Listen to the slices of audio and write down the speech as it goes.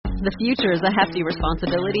The future is a hefty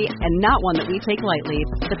responsibility and not one that we take lightly.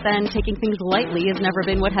 But then taking things lightly has never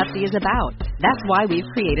been what Hefty is about. That's why we've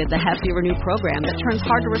created the Hefty Renew program that turns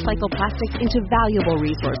hard-to-recycle plastics into valuable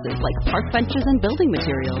resources like park benches and building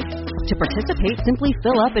materials. To participate, simply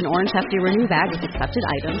fill up an orange Hefty Renew bag with accepted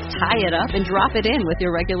items, tie it up, and drop it in with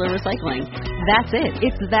your regular recycling. That's it.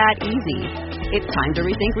 It's that easy. It's time to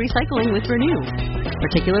rethink recycling with Renew.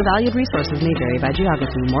 Particular valued resources may vary by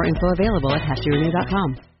geography. More info available at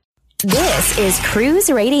heftyrenew.com. This is Cruise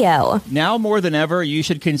Radio. Now more than ever, you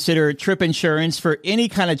should consider trip insurance for any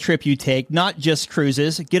kind of trip you take, not just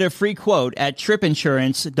cruises. Get a free quote at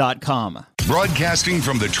tripinsurance.com. Broadcasting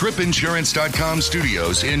from the tripinsurance.com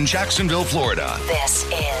studios in Jacksonville, Florida. This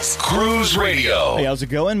is Cruise Radio. Hey, how's it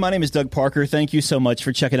going? My name is Doug Parker. Thank you so much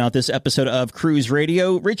for checking out this episode of Cruise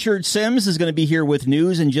Radio. Richard Sims is going to be here with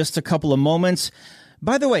news in just a couple of moments.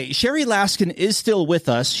 By the way, Sherry Laskin is still with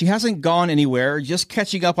us. She hasn't gone anywhere, just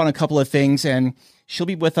catching up on a couple of things, and she'll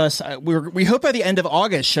be with us. We hope by the end of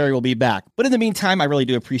August, Sherry will be back. But in the meantime, I really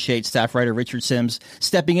do appreciate staff writer Richard Sims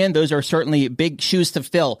stepping in. Those are certainly big shoes to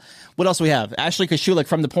fill. What else do we have? Ashley Koshulik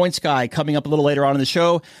from The Points Guy coming up a little later on in the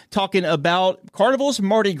show, talking about Carnival's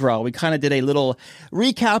Mardi Gras. We kind of did a little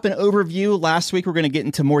recap and overview last week. We're going to get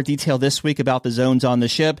into more detail this week about the zones on the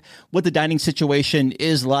ship, what the dining situation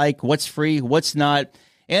is like, what's free, what's not.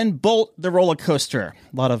 And Bolt, the roller coaster.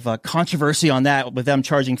 A lot of controversy on that with them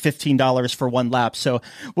charging $15 for one lap. So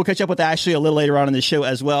we'll catch up with Ashley a little later on in the show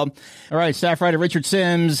as well. All right, staff writer Richard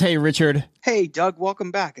Sims. Hey, Richard. Hey, Doug,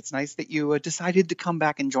 welcome back. It's nice that you decided to come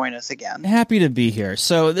back and join us again. Happy to be here.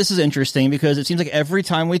 So this is interesting because it seems like every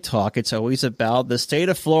time we talk, it's always about the state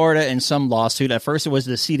of Florida and some lawsuit. At first, it was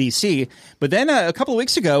the CDC. But then a couple of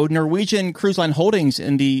weeks ago, Norwegian Cruise Line Holdings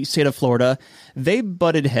in the state of Florida, they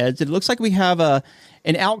butted heads. It looks like we have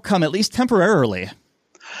an outcome, at least temporarily.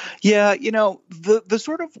 Yeah, the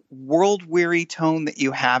sort of world-weary tone that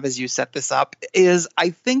you have as you set this up is,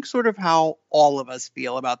 I think, sort of how all of us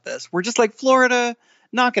feel about this. We're just like, Florida,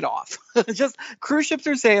 knock it off. Just cruise ships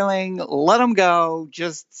are sailing, let them go,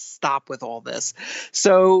 just stop with all this.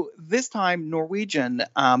 So this time, Norwegian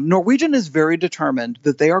is very determined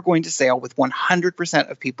that they are going to sail with 100%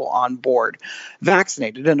 of people on board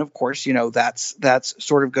vaccinated. And of course, that's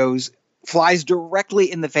sort of flies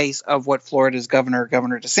directly in the face of what Florida's Governor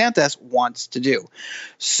DeSantis wants to do.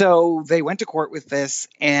 So they went to court with this,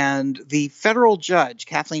 and the federal judge,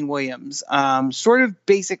 Kathleen Williams, sort of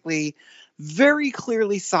basically very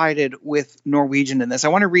clearly sided with Norwegian in this. I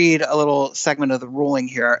want to read a little segment of the ruling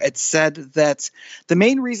here. It said that the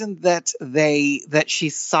main reason that she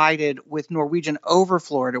sided with Norwegian over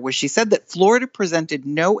Florida was she said that Florida presented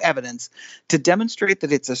no evidence to demonstrate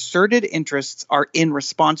that its asserted interests are in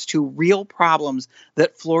response to real problems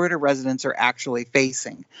that Florida residents are actually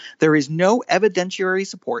facing. There is no evidentiary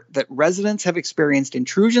support that residents have experienced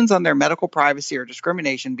intrusions on their medical privacy or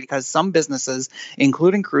discrimination because some businesses,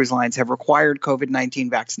 including cruise lines, have required COVID-19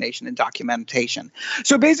 vaccination and documentation.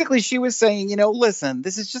 So basically she was saying, listen,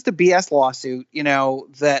 this is just a BS lawsuit,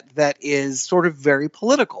 that is sort of very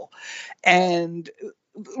political. And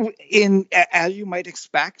as you might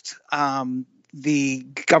expect, the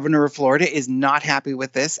governor of Florida is not happy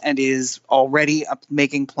with this and is already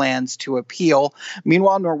making plans to appeal.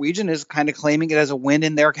 Meanwhile, Norwegian is kind of claiming it as a win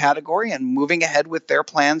in their category and moving ahead with their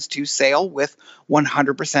plans to sail with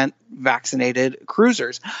 100% vaccinated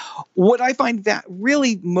cruisers. What I find that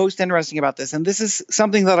really most interesting about this, and this is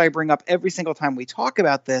something that I bring up every single time we talk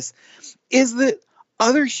about this, is that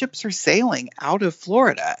other ships are sailing out of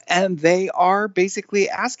Florida, and they are basically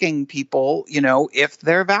asking people, if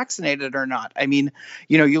they're vaccinated or not. I mean,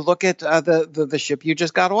 you look at the ship you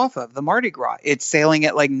just got off of, the Mardi Gras. It's sailing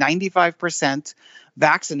at like 95%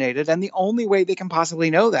 vaccinated, and the only way they can possibly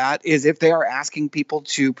know that is if they are asking people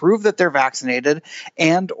to prove that they're vaccinated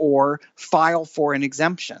and or file for an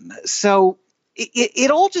exemption. So it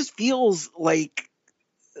all just feels like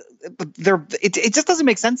it just doesn't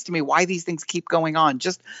make sense to me why these things keep going on.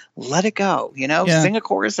 Just let it go, sing a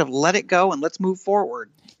chorus of let it go and let's move forward.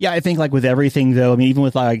 Yeah, I think like with everything, though, I mean, even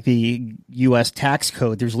with like the U.S. tax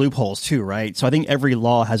code, there's loopholes too, right? So I think every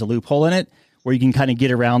law has a loophole in it where you can kind of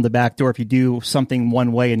get around the back door if you do something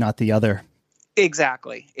one way and not the other.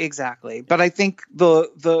 Exactly. But I think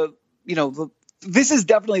this is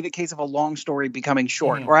definitely the case of a long story becoming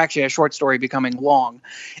short, or actually a short story becoming long,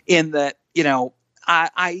 in that,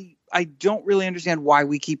 don't really understand why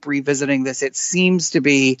we keep revisiting this. It seems to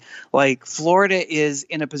be like Florida is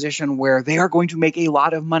in a position where they are going to make a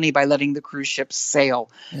lot of money by letting the cruise ships sail.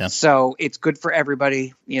 Yeah. So it's good for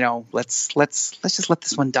everybody. Let's just let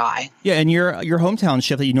this one die. Yeah, and your hometown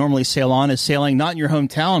ship that you normally sail on is sailing not in your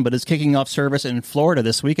hometown, but is kicking off service in Florida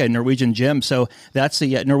this weekend, Norwegian Gym. So that's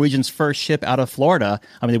the Norwegian's first ship out of Florida.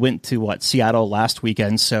 I mean, they went to Seattle last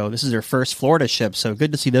weekend, so this is their first Florida ship. So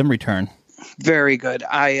good to see them return. Very good.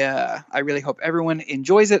 I really hope everyone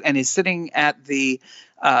enjoys it and is sitting at the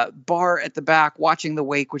bar at the back watching the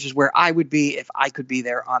wake, which is where I would be if I could be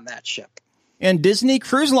there on that ship. And Disney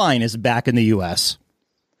Cruise Line is back in the U.S.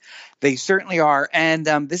 They certainly are. And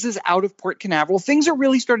this is out of Port Canaveral. Things are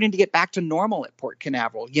really starting to get back to normal at Port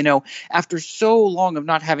Canaveral. After so long of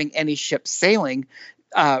not having any ships sailing,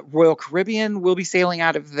 Royal Caribbean will be sailing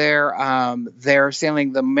out of there. They're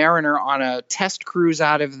sailing the Mariner on a test cruise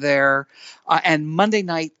out of there. And Monday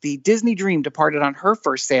night, the Disney Dream departed on her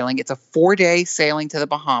first sailing. It's a 4-day sailing to the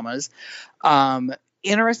Bahamas.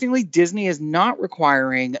 Interestingly, Disney is not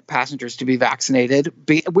requiring passengers to be vaccinated,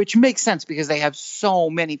 which makes sense because they have so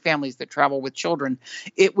many families that travel with children.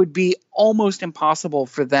 It would be almost impossible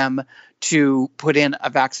for them to put in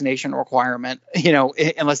a vaccination requirement,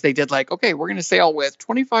 unless they did okay, we're going to sail with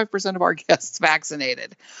 25% of our guests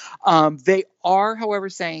vaccinated. They are, however,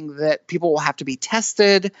 saying that people will have to be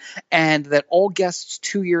tested and that all guests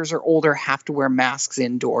 2 years or older have to wear masks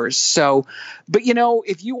indoors. So, but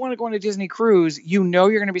if you want to go on a Disney cruise, you're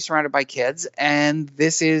going to be surrounded by kids, and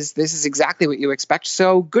this is exactly what you expect.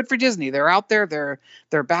 So good for Disney. They're out there.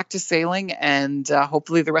 They're back to sailing, and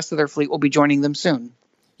hopefully the rest of their fleet will be joining them soon.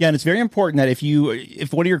 Yeah, and it's very important that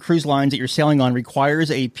if one of your cruise lines that you're sailing on requires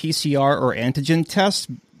a PCR or antigen test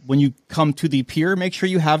when you come to the pier, make sure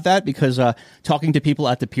you have that, because talking to people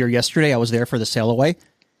at the pier yesterday, I was there for the sail away.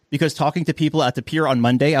 Because talking to people at the pier on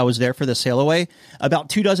Monday, I was there for the sail away. About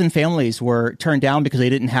 24 families were turned down because they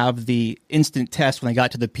didn't have the instant test when they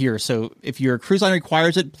got to the pier. So if your cruise line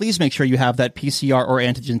requires it, please make sure you have that PCR or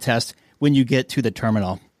antigen test when you get to the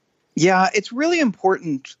terminal. Yeah, it's really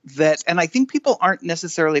important that, and I think people aren't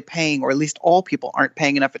necessarily paying, or at least all people aren't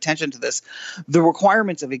paying enough attention to this, the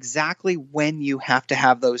requirements of exactly when you have to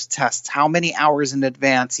have those tests, how many hours in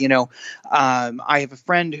advance. I have a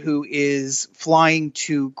friend who is flying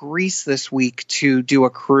to Greece this week to do a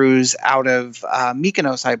cruise out of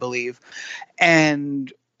Mykonos, I believe.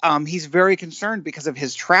 And he's very concerned because of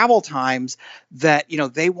his travel times that,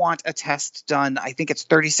 they want a test done. I think it's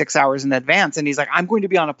 36 hours in advance. And he's like, I'm going to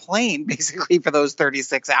be on a plane basically for those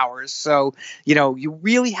 36 hours. So, you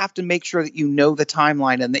really have to make sure that you know the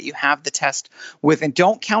timeline and that you have the test with, and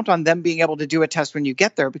don't count on them being able to do a test when you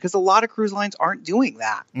get there, because a lot of cruise lines aren't doing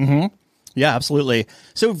that. Mm-hmm. Yeah, absolutely.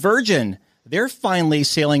 So Virgin, they're finally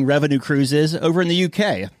sailing revenue cruises over in the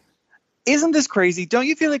UK. Isn't this crazy? Don't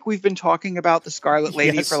you feel like we've been talking about the Scarlet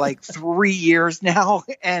Lady for 3 years now?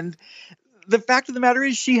 And the fact of the matter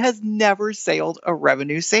is she has never sailed a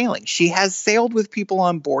revenue sailing. She has sailed with people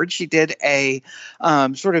on board. She did a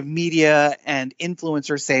sort of media and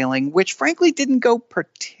influencer sailing, which frankly didn't go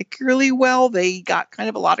particularly well. They got kind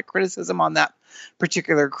of a lot of criticism on that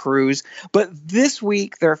particular cruise. But this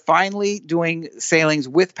week, they're finally doing sailings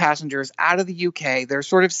with passengers out of the UK. They're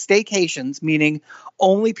sort of staycations, meaning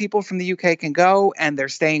only people from the UK can go, and they're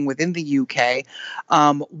staying within the UK.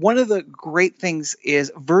 One of the great things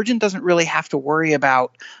is Virgin doesn't really have to worry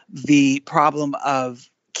about the problem of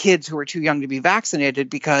kids who are too young to be vaccinated,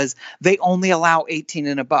 because they only allow 18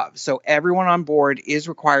 and above. So everyone on board is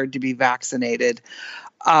required to be vaccinated.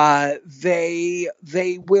 They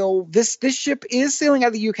will, this ship is sailing out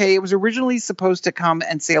of the UK. It was originally supposed to come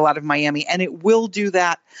and sail out of Miami, and it will do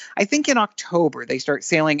that. I think in October, they start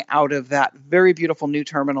sailing out of that very beautiful new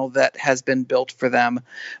terminal that has been built for them.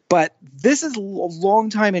 But this is a long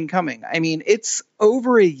time in coming. I mean, it's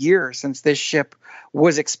over a year since this ship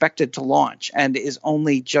was expected to launch and is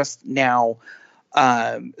only just now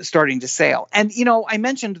starting to sail. And, I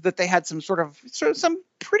mentioned that they had some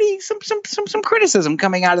criticism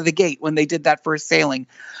coming out of the gate when they did that first sailing.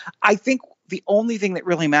 I think the only thing that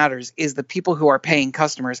really matters is the people who are paying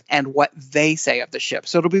customers and what they say of the ship.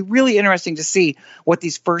 So it'll be really interesting to see what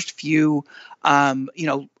these first few,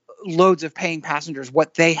 loads of paying passengers,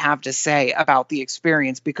 what they have to say about the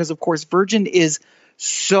experience, because of course Virgin is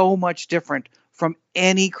so much different from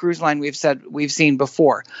any cruise line we've seen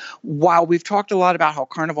before. While we've talked a lot about how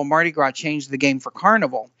Carnival Mardi Gras changed the game for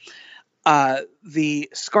Carnival, The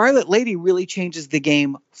Scarlet Lady really changes the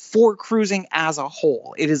game for cruising as a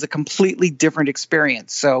whole. It is a completely different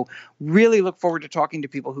experience. So really look forward to talking to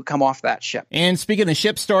people who come off that ship. And speaking of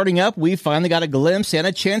ships starting up, we finally got a glimpse and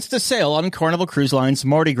a chance to sail on Carnival Cruise Line's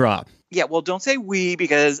Mardi Gras. Yeah, well, don't say we,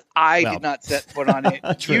 because I did not set foot on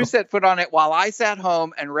it. True. You set foot on it while I sat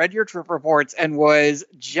home and read your trip reports and was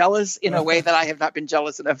jealous in a way that I have not been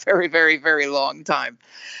jealous in a very, very, very long time.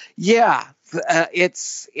 Yeah,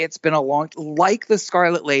 it's been a long, like the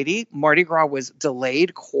Scarlet Lady, Mardi Gras was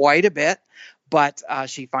delayed quite a bit, but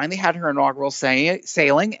she finally had her inaugural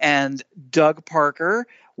sailing, and Doug Parker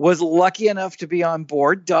was lucky enough to be on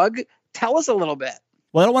board. Doug, tell us a little bit.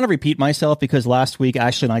 Well, I don't want to repeat myself because last week,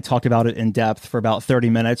 Ashley and I talked about it in depth for about 30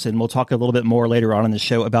 minutes, and we'll talk a little bit more later on in the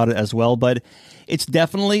show about it as well. But it's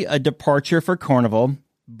definitely a departure for Carnival.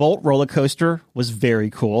 Bolt roller coaster was very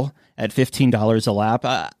cool at $15 a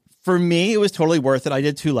lap. For me, it was totally worth it. I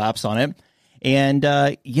did 2 laps on it. And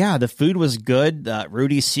yeah, the food was good.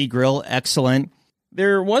 Rudy's Sea Grill, excellent.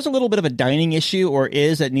 There was a little bit of a dining issue, or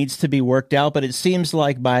is, that needs to be worked out, but it seems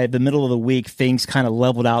like by the middle of the week, things kind of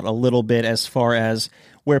leveled out a little bit as far as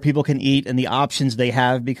where people can eat and the options they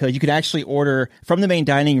have, because you could actually order from the main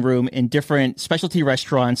dining room in different specialty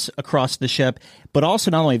restaurants across the ship. But also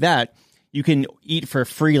not only that, you can eat for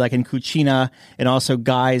free, like in Cucina, and also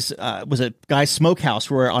Guy's Smokehouse,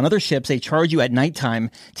 where on other ships they charge you at nighttime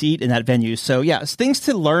to eat in that venue. So yeah, it's things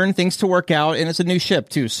to learn, things to work out, and it's a new ship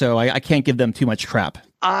too, so I can't give them too much crap.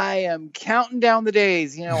 I am counting down the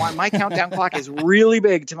days. You know, my countdown clock is really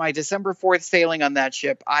big to my December 4th sailing on that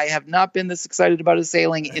ship. I have not been this excited about a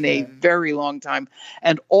sailing in a very long time,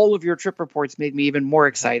 and all of your trip reports made me even more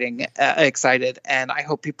excited, and I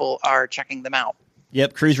hope people are checking them out.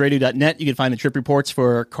 Yep, cruiseradio.net. You can find the trip reports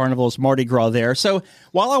for Carnival's Mardi Gras there. So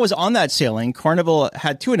while I was on that sailing, Carnival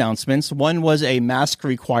had 2 announcements. One was a mask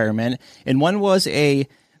requirement, and one was a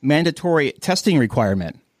mandatory testing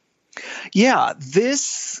requirement. Yeah,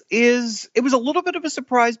 it was a little bit of a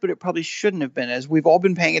surprise, but it probably shouldn't have been, as we've all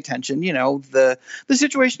been paying attention. You know, the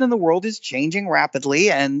situation in the world is changing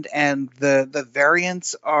rapidly, and the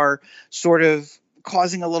variants are sort of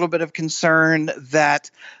causing a little bit of concern that,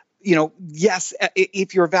 you know, yes,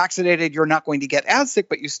 if you're vaccinated, you're not going to get as sick,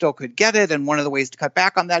 but you still could get it. And one of the ways to cut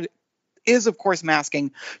back on that is, of course,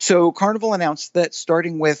 masking. So Carnival announced that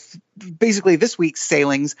starting with basically this week's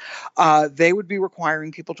sailings, they would be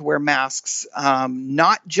requiring people to wear masks,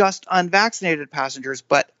 not just unvaccinated passengers,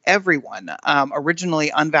 but everyone.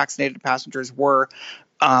 Originally, unvaccinated passengers were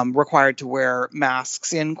required to wear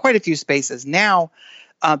masks in quite a few spaces. Now,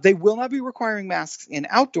 they will not be requiring masks in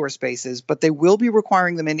outdoor spaces, but they will be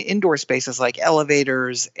requiring them in indoor spaces like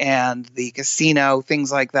elevators and the casino,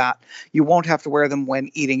 things like that. You won't have to wear them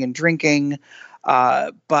when eating and drinking.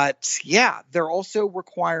 But yeah, they're also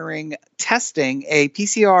requiring testing, a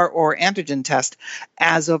PCR or antigen test,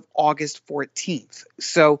 as of August 14th.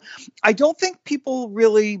 So I don't think people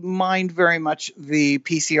really mind very much the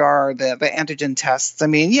PCR, the antigen tests. I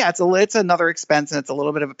mean, yeah, it's another expense, and it's a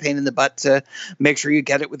little bit of a pain in the butt to make sure you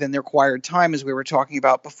get it within the required time, as we were talking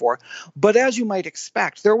about before. But as you might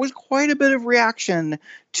expect, there was quite a bit of reaction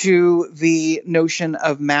to the notion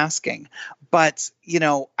of masking. But, you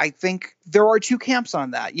know, I think there are 2 camps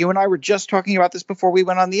on that. You and I were just talking about this before we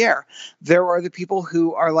went on the air. There are the people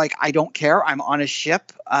who are like, I don't care. I'm on a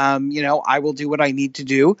ship. You know, I will do what I need to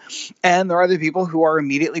do. And there are the people who are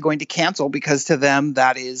immediately going to cancel, because to them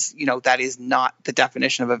that is not the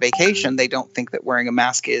definition of a vacation. They don't think that wearing a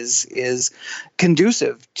mask is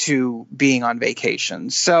conducive to being on vacation.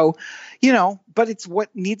 So, you know, but it's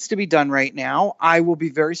what needs to be done right now. I will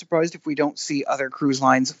be very surprised if we don't see other cruise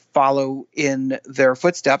lines follow in their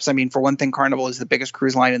footsteps. I mean, for one thing, Carnival is the biggest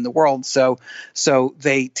cruise line in the world, so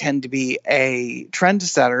they tend to be a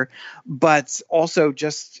trendsetter, but also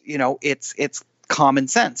just, you know, it's common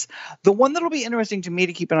sense. The one that'll be interesting to me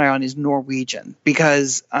to keep an eye on is Norwegian,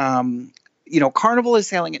 because, you know, Carnival is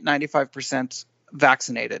sailing at 95%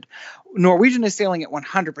 vaccinated. Norwegian is sailing at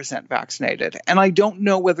 100% vaccinated. And I don't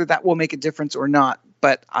know whether that will make a difference or not,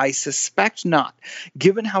 but I suspect not,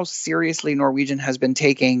 given how seriously Norwegian has been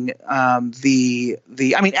taking I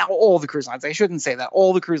mean, all the cruise lines, I shouldn't say that.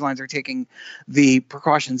 All the cruise lines are taking the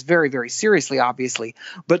precautions very, very seriously, obviously.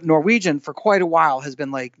 But Norwegian, for quite a while, has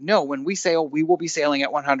been like, no, when we sail, we will be sailing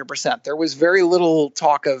at 100%. There was very little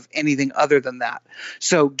talk of anything other than that.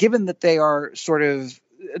 So given that they are sort of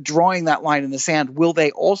drawing that line in the sand, will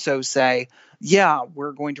they also say, yeah,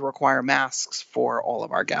 we're going to require masks for all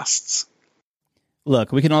of our guests?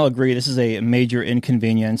 Look, we can all agree this is a major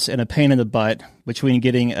inconvenience and a pain in the butt between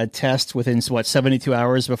getting a test within, 72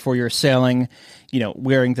 hours before you're sailing,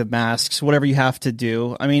 wearing the masks, whatever you have to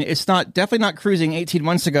do. I mean, it's definitely not cruising 18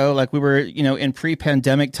 months ago like we were, in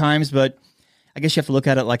pre-pandemic times, but I guess you have to look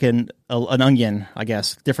at it like an onion, I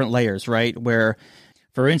guess, different layers, right? Where,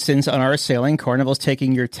 for instance, on our sailing, Carnival's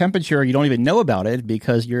taking your temperature. You don't even know about it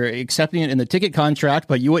because you're accepting it in the ticket contract,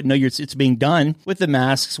 but you wouldn't know it's being done with the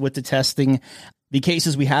masks, with the testing. The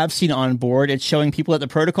cases we have seen on board, it's showing people that the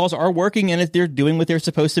protocols are working and if they're doing what they're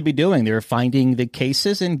supposed to be doing. They're finding the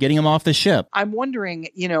cases and getting them off the ship. I'm wondering,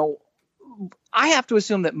 I have to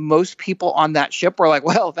assume that most people on that ship were like,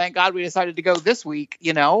 well, thank God we decided to go this week,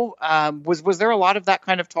 Was there a lot of that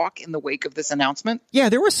kind of talk in the wake of this announcement? Yeah,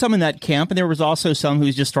 there was some in that camp, and there was also some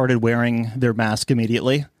who just started wearing their mask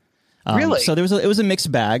immediately. Really? So it was a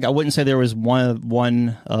mixed bag. I wouldn't say there was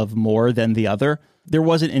one of more than the other. There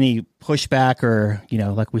wasn't any pushback or,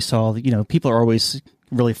 like we saw, people are always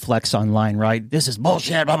really flex online, right? This is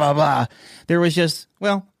bullshit, blah, blah, blah. There was just,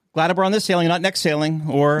 well, glad we're on this sailing, not next sailing.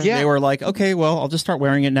 Or They were like, okay, well, I'll just start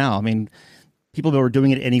wearing it now. I mean, people were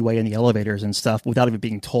doing it anyway in the elevators and stuff without even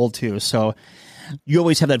being told to. So you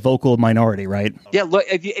always have that vocal minority, right? Yeah, look,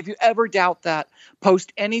 if you ever doubt that,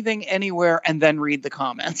 post anything anywhere and then read the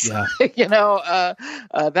comments. Yeah.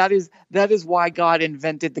 That is why God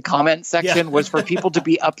invented the comment section, was for people to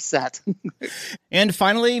be upset. And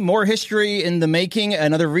finally, more history in the making,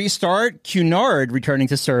 another restart, Cunard returning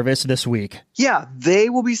to service this week. Yeah, they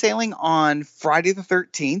will be sailing on Friday the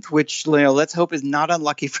 13th, which let's hope is not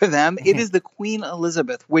unlucky for them. It is the Queen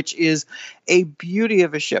Elizabeth, which is a beauty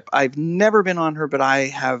of a ship. I've never been on her, but I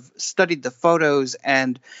have studied the photos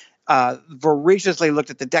and voraciously looked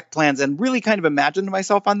at the deck plans and really kind of imagined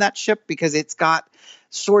myself on that ship because it's got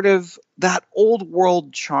sort of that old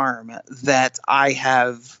world charm that I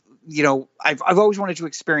have, I've always wanted to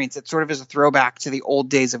experience. It sort of as a throwback to the old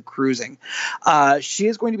days of cruising. She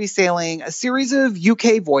is going to be sailing a series of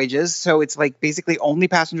UK voyages. So it's like basically only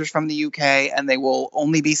passengers from the UK, and they will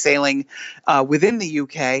only be sailing within the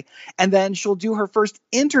UK. And then she'll do her first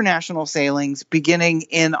international sailings beginning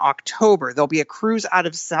in October. There'll be a cruise out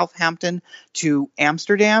of Southampton to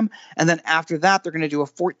Amsterdam. And then after that, they're going to do a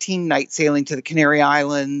 14-night sailing to the Canary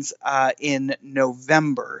Islands in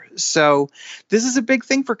November. So this is a big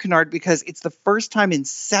thing for Cunard because it's the first time in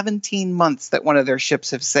 17 months that one of their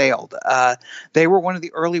ships have sailed. They were one of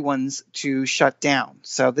the early ones to shut down.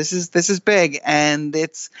 So this is big. And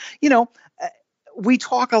it's, we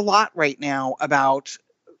talk a lot right now about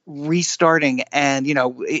restarting. And,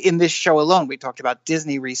 in this show alone, we talked about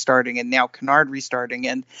Disney restarting and now Cunard restarting.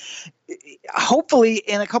 And hopefully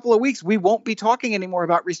in a couple of weeks, we won't be talking anymore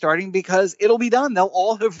about restarting because it'll be done. They'll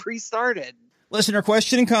all have restarted. Listener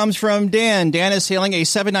question comes from Dan. Dan is sailing a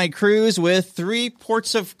 7-night cruise with 3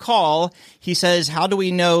 ports of call. He says, how do we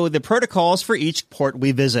know the protocols for each port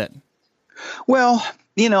we visit? Well,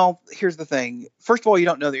 here's the thing. First of all, you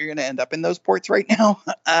don't know that you're going to end up in those ports right now.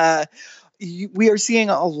 We are seeing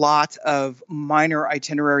a lot of minor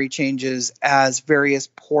itinerary changes as various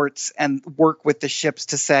ports and work with the ships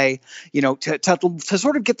to say, to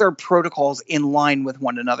sort of get their protocols in line with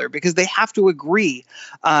one another because they have to agree.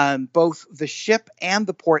 Both the ship and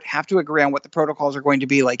the port have to agree on what the protocols are going to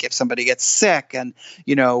be like if somebody gets sick and,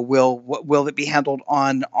 will it be handled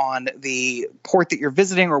on the port that you're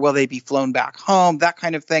visiting or will they be flown back home, that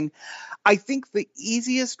kind of thing. I think the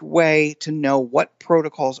easiest way to know what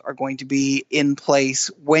protocols are going to be in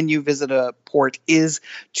place when you visit a port is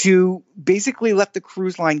to basically let the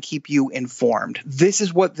cruise line keep you informed. This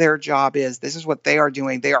is what their job is. This is what they are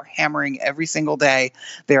doing. They are hammering every single day.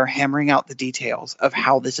 They are hammering out the details of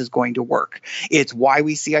how this is going to work. It's why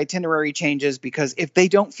we see itinerary changes because if they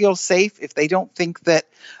don't feel safe, if they don't think that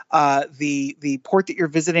the port that you're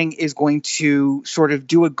visiting is going to sort of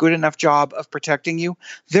do a good enough job of protecting you,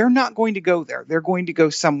 they're not going to go there. They're going to go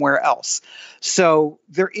somewhere else. So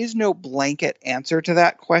there is no blanket answer to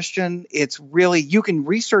that question. It's really, you can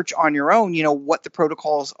research on your own, what the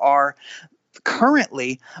protocols are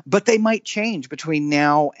currently, but they might change between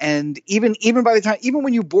now and even by the time, even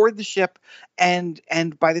when you board the ship and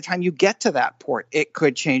by the time you get to that port, it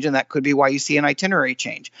could change. And that could be why you see an itinerary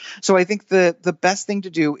change. So I think the best thing to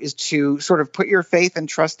do is to sort of put your faith and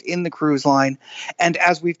trust in the cruise line. And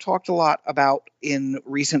as we've talked a lot about in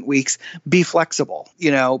recent weeks, be flexible,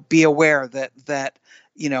 be aware that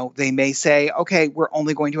they may say, okay, we're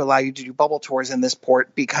only going to allow you to do bubble tours in this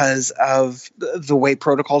port because of the way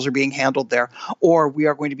protocols are being handled there. Or we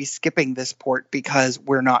are going to be skipping this port because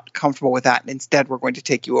we're not comfortable with that. And instead, we're going to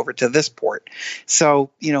take you over to this port.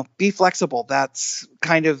 So, be flexible. That's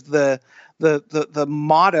kind of the the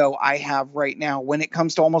motto I have right now when it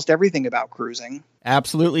comes to almost everything about cruising.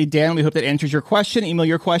 Absolutely, Dan. We hope that answers your question. Email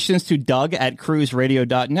your questions to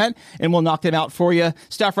doug@cruiseradio.net, and we'll knock them out for you.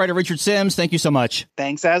 Staff writer Richard Sims, thank you so much.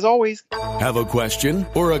 Thanks as always. Have a question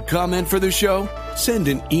or a comment for the show? Send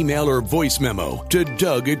an email or voice memo to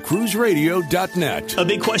doug@cruiseradio.net. A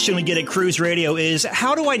big question we get at Cruise Radio is,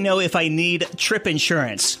 how do I know if I need trip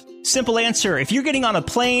insurance? Simple answer. If you're getting on a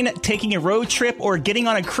plane, taking a road trip, or getting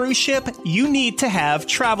on a cruise ship, you need to have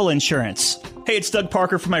travel insurance. Hey, it's Doug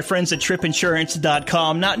Parker from my friends at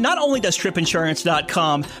tripinsurance.com. Not only does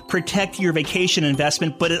tripinsurance.com protect your vacation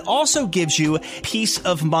investment, but it also gives you peace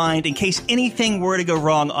of mind in case anything were to go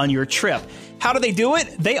wrong on your trip. How do they do it?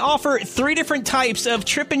 They offer 3 different types of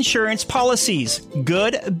trip insurance policies.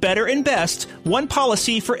 Good, better, and best. One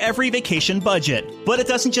policy for every vacation budget. But it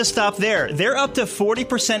doesn't just stop there. They're up to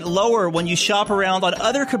 40% lower when you shop around on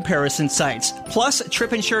other comparison sites. Plus,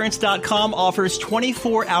 tripinsurance.com offers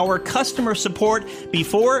 24-hour customer support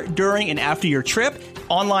before, during, and after your trip,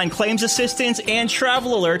 online claims assistance, and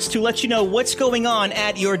travel alerts to let you know what's going on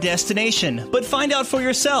at your destination. But find out for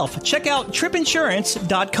yourself. Check out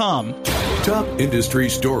tripinsurance.com. Top industry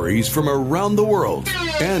stories from around the world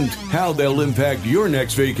and how they'll impact your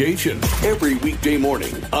next vacation every weekday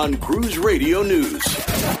morning on Cruise Radio News.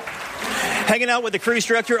 Hanging out with the cruise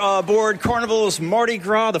director aboard Carnival's Mardi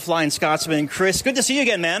Gras, the Flying Scotsman. Chris, good to see you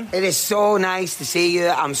again, man. It is so nice to see you.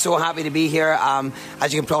 I'm so happy to be here.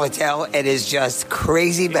 As you can probably tell, it is just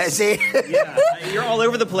crazy busy. Yeah, you're all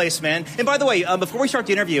over the place, man. And by the way, before we start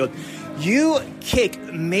the interview, you kick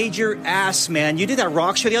major ass, man. You did that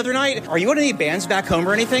rock show the other night. Are you in any bands back home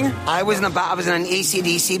or anything? I was in an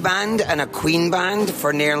AC/DC band and a Queen band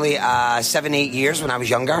for nearly 7-8 years when I was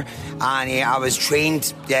younger. And I was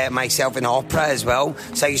trained myself in opera as well.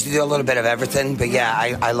 So I used to do a little bit of everything. But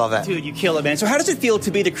yeah, I love it. Dude, you kill it, man. So how does it feel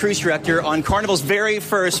to be the cruise director on Carnival's very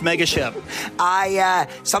first mega ship? I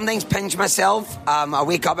sometimes pinch myself. I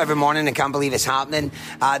wake up every morning and can't believe it's happening.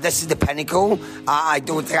 This is the pinnacle. I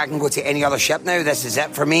don't think I can go to any other ship now. This is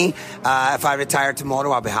it for me. If I retire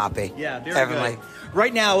tomorrow, I'll be happy. Yeah, very good.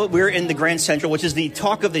 Right now, we're in the Grand Central, which is the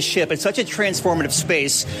talk of the ship. It's such a transformative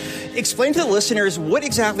space. Explain to the listeners, what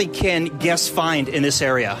exactly can guests find in this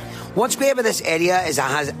area? What's great about this area is it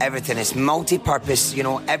has everything. It's multi-purpose,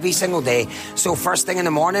 every single day. So first thing in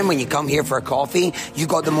the morning when you come here for a coffee, you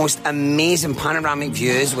got the most amazing panoramic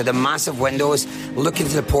views with the massive windows looking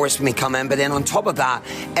to the ports when we come in. But then on top of that,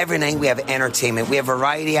 every night we have entertainment. We have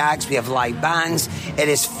variety acts, we have live bands. It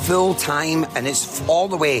is full time and it's all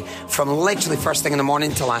the way from literally first thing in the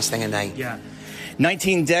morning to last thing at night. Yeah.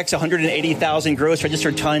 19 decks, 180,000 gross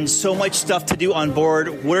registered tons. So much stuff to do on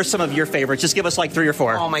board. What are some of your favorites? Just give us like 3 or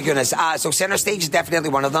 4. Oh, my goodness. So center stage is definitely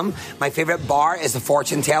one of them. My favorite bar is the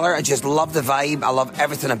Fortune Teller. I just love the vibe. I love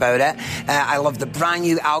everything about it. I love the brand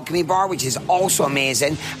new Alchemy Bar, which is also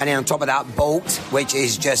amazing. And then on top of that, Boat, which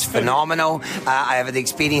is just phenomenal. I have the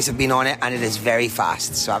experience of being on it, and it is very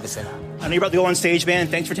fast. So obviously that. I know you're about to go on stage, man.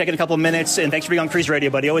 Thanks for taking a couple of minutes, and thanks for being on Cruise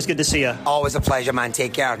Radio, buddy. Always good to see you. Always a pleasure, man.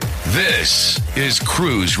 Take care. This is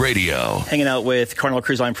Cruise Radio. Hanging out with Carnival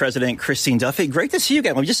Cruise Line President Christine Duffy. Great to see you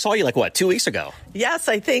again. We just saw you 2 weeks ago? Yes,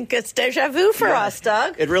 I think it's deja vu for us,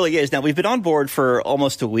 Doug. It really is. Now, we've been on board for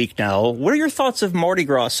almost a week now. What are your thoughts of Mardi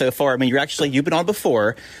Gras so far? I mean, you've been on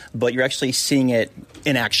before, but you're actually seeing it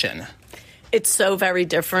in action. It's so very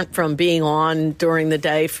different from being on during the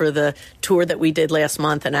day for the tour that we did last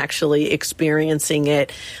month and actually experiencing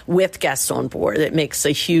it with guests on board. It makes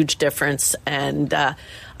a huge difference. And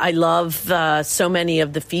I love so many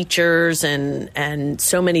of the features and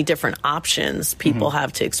so many different options people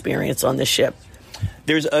have to experience on the ship.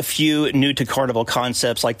 There's a few new to Carnival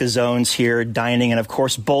concepts like the zones here, dining, and of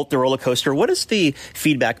course, Bolt, the roller coaster. What has the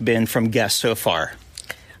feedback been from guests so far?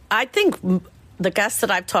 I think the guests that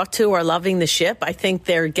I've talked to are loving the ship. I think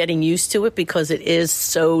they're getting used to it because it is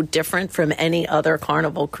so different from any other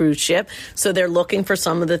Carnival cruise ship. So they're looking for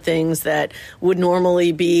some of the things that would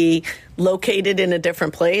normally be located in a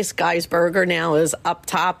different place. Guy's Burger now is up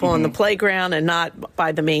top on the playground and not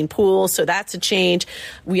by the main pool. So that's a change.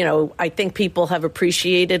 I think people have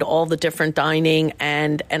appreciated all the different dining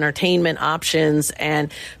and entertainment options,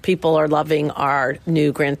 and people are loving our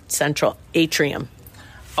new Grand Central atrium.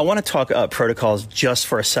 I want to talk protocols just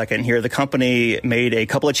for a second here. The company made a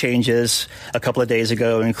couple of changes a couple of days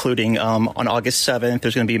ago, including on August 7th,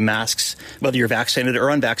 there's going to be masks, whether you're vaccinated or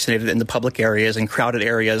unvaccinated, in the public areas and crowded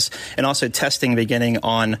areas, and also testing beginning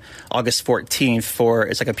on August 14th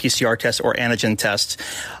it's like a PCR test or antigen test.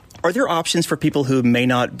 Are there options for people who may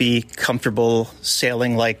not be comfortable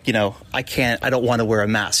sailing, I don't want to wear a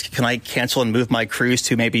mask? Can I cancel and move my cruise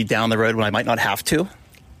to maybe down the road when I might not have to?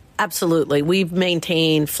 Absolutely. We've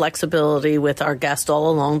maintained flexibility with our guests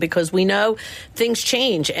all along because we know things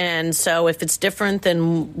change. And so if it's different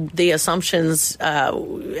than the assumptions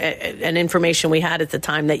and information we had at the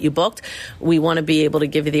time that you booked, we want to be able to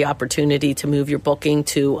give you the opportunity to move your booking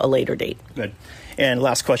to a later date. Good. And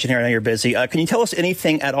last question here. I know you're busy. Can you tell us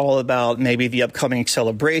anything at all about maybe the upcoming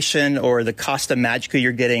celebration or the Costa Magica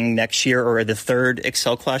you're getting next year or the third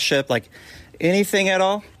Excel class ship? Like anything at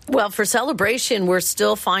all? Well, for Celebration, we're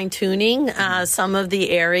still fine-tuning some of the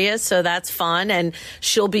areas, so that's fun. And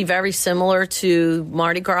she'll be very similar to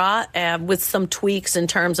Mardi Gras with some tweaks in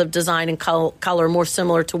terms of design and color, more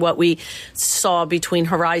similar to what we saw between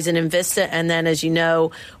Horizon and Vista. And then, as you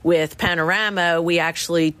know, with Panorama, we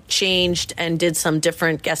actually changed and did some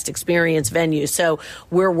different guest experience venues. So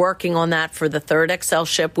we're working on that for the third XL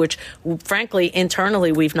ship, which, frankly,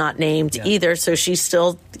 internally, we've not named either. So she's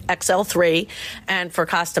still XL3. And for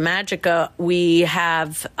Costa Magica, we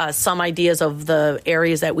have some ideas of the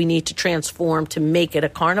areas that we need to transform to make it a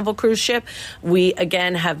Carnival cruise ship. We,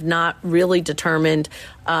 again, have not really determined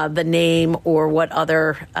the name or what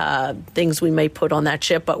other things we may put on that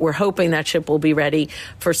ship, but we're hoping that ship will be ready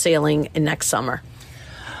for sailing next summer.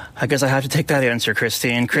 I guess I have to take that answer,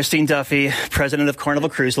 Christine. Christine Duffy, president of Carnival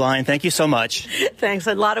Cruise Line. Thank you so much. Thanks.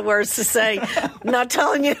 A lot of words to say. Not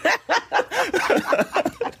telling you that.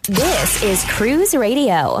 This is Cruise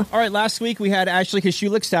Radio. All right, last week we had Ashley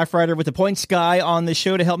Kashulik, staff writer with the Points Guy, on the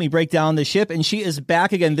show to help me break down the ship, and she is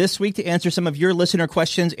back again this week to answer some of your listener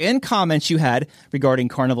questions and comments you had regarding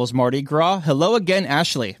Carnival's Mardi Gras. Hello again,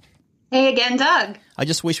 Ashley. Hey again, Doug. I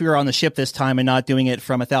just wish we were on the ship this time and not doing it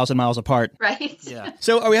from 1,000 miles apart. Right. Yeah.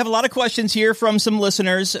 So we have a lot of questions here from some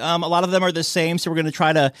listeners. A lot of them are the same, so we're going to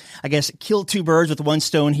try to, I guess, kill two birds with one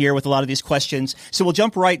stone here with a lot of these questions. So we'll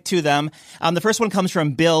jump right to them. The first one comes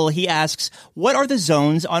from Bill. He asks, what are the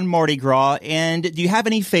zones on Mardi Gras, and do you have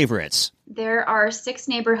any favorites? There are 6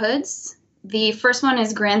 neighborhoods. The first one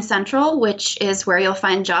is Grand Central, which is where you'll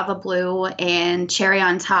find Java Blue and Cherry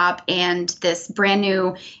on Top and this brand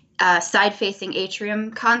new side-facing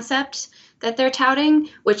atrium concept that they're touting,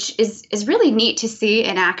 which is really neat to see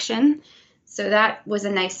in action. So that was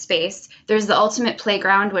a nice space. There's the Ultimate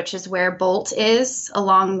Playground, which is where Bolt is,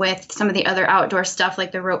 along with some of the other outdoor stuff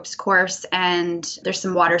like the ropes course, and there's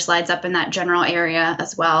some water slides up in that general area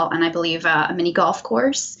as well, and I believe a mini golf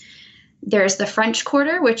course. There's the French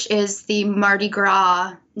Quarter, which is the Mardi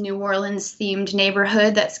Gras New Orleans-themed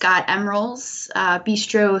neighborhood that's got Emerald's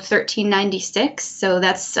Bistro 1396. So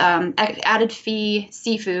that's added fee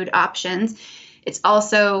seafood options. It's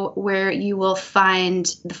also where you will find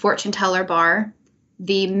the Fortune Teller Bar.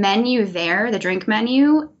 The menu there, the drink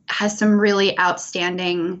menu, has some really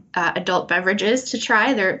outstanding adult beverages to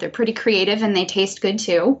try. They're pretty creative and they taste good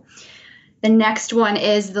too. The next one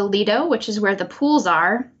is the Lido, which is where the pools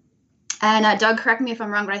are. And Doug, correct me if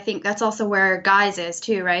I'm wrong, but I think that's also where Guys is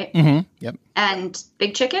too, right? Mm-hmm. Yep. And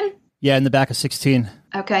Big Chicken? Yeah, in the back of 16.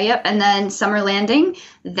 Okay, yep. And then Summer Landing.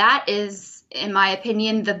 That is, in my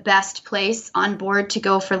opinion, the best place on board to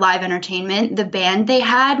go for live entertainment. The band they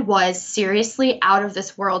had was seriously out of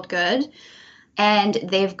this world good. And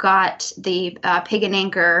they've got the Pig and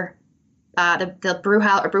Anchor, the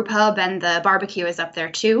brew pub, and the barbecue is up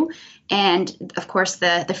there too. And of course,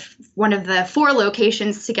 the one of the 4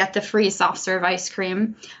 locations to get the free soft serve ice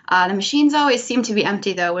cream. The machines always seem to be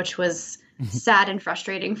empty though, which was sad and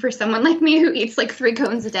frustrating for someone like me who eats like 3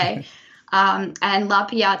 cones a day. And La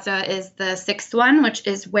Piazza is the 6th one, which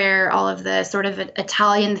is where all of the sort of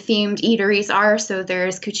Italian themed eateries are. So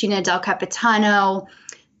there's Cucina del Capitano.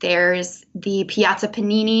 There's the Piazza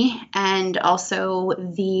Panini, and also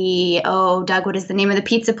the, Doug, what is the name of the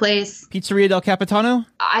pizza place? Pizzeria del Capitano?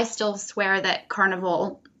 I still swear that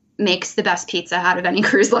Carnival makes the best pizza out of any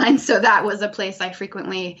cruise line, so that was a place I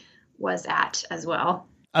frequently was at as well.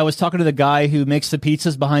 I was talking to the guy who makes the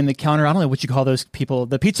pizzas behind the counter. I don't know what you call those people.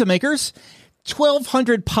 The pizza makers?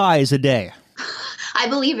 1,200 pies a day. I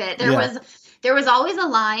believe it. There was always a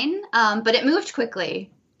line, but it moved quickly.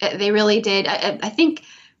 They really did. I think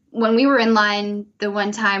when we were in line the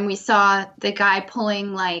one time, we saw the guy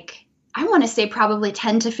pulling I want to say probably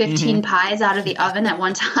 10 to 15 pies out of the oven at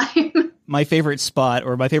one time. My favorite spot,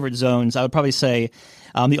 or my favorite zones, I would probably say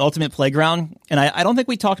the Ultimate Playground. And I don't think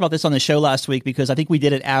we talked about this on the show last week because I think we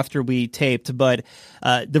did it after we taped, but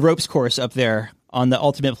the ropes course up there on the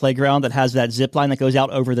Ultimate Playground that has that zip line that goes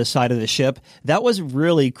out over the side of the ship. That was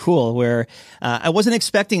really cool, where I wasn't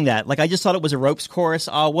expecting that. I just thought it was a ropes course,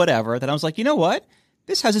 whatever. Then I was like, you know what?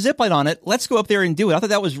 this has a zip line on it. Let's go up there and do it. I thought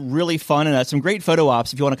that was really fun, and some great photo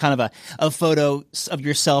ops if you want to kind of a photo of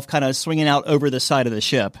yourself kind of swinging out over the side of the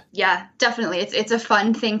ship. Yeah, definitely. It's a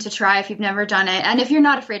fun thing to try if you've never done it, and if you're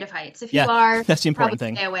not afraid of heights. If you are, that's the important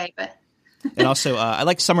thing. Stay away, but. And also, I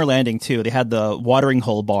like Summer Landing too. They had the watering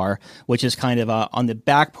hole bar, which is kind of on the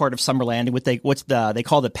back part of Summer Landing. They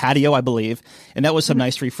call the patio, I believe, and that was some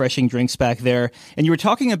nice, refreshing drinks back there. And you were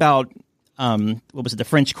talking about what was it, the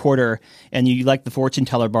French Quarter, and you liked the fortune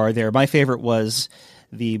teller bar there. My favorite was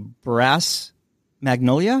the Brass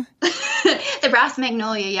Magnolia. The Brass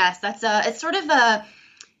Magnolia, yes, it's sort of a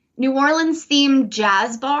New Orleans themed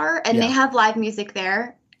jazz bar, and they have live music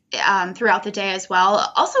there. Throughout the day as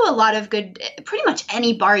well. Also a lot of good, pretty much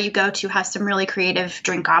any bar you go to has some really creative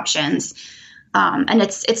drink options. And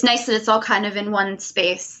it's nice that it's all kind of in one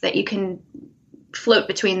space that you can float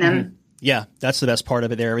between them. Mm-hmm. Yeah, that's the best part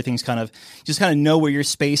of it there. Everything's kind of know where your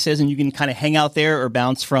space is, and you can kind of hang out there or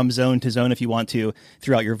bounce from zone to zone if you want to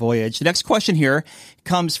throughout your voyage. The next question here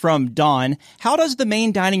comes from Dawn. How does the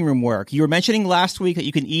main dining room work? You were mentioning last week that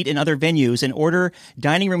you can eat in other venues and order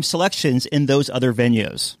dining room selections in those other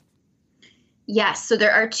venues. Yes, so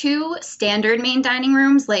there are two standard main dining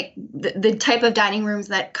rooms, like the type of dining rooms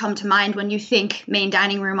that come to mind when you think main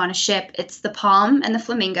dining room on a ship. It's the Palm and the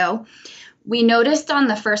Flamingo. We noticed on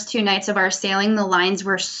the first 2 nights of our sailing, the lines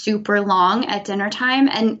were super long at dinner time.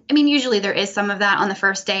 And I mean, usually there is some of that on the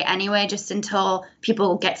first day anyway, just until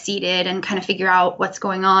people get seated and kind of figure out what's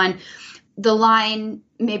going on. The line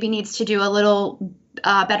maybe needs to do a little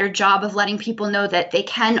better job of letting people know that they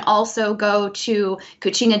can also go to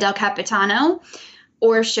Cucina del Capitano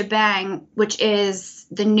or Shebang, which is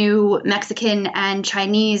the new Mexican and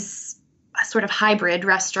Chinese sort of hybrid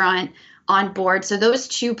restaurant on board. So those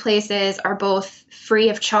two places are both free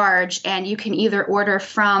of charge, and you can either order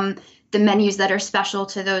from the menus that are special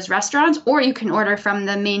to those restaurants, or you can order from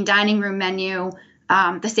the main dining room menu,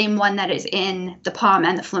 the same one that is in the Palm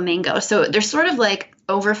and the Flamingo. So they're sort of like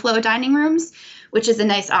overflow dining rooms, which is a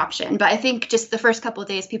nice option. But I think just the first couple of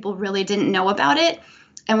days, people really didn't know about it.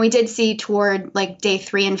 And we did see toward like day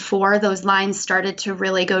 3 and 4, those lines started to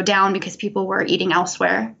really go down because people were eating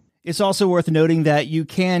elsewhere. It's also worth noting that you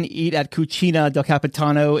can eat at Cucina del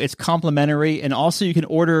Capitano. It's complimentary, and also you can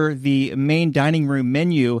order the main dining room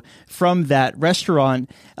menu from that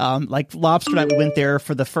restaurant. Like lobster night, we went there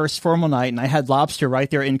for the first formal night, and I had lobster right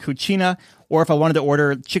there in Cucina. Or if I wanted to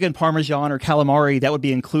order chicken parmesan or calamari, that would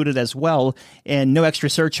be included as well, and no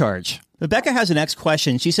extra surcharge. Rebecca has the next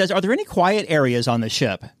question. She says, are there any quiet areas on the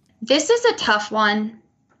ship? This is a tough one.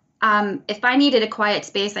 If I needed a quiet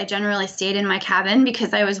space, I generally stayed in my cabin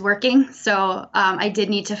because I was working. So I did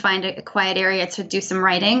need to find a quiet area to do some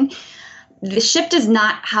writing. The ship does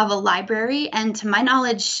not have a library. And to my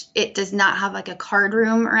knowledge, it does not have like a card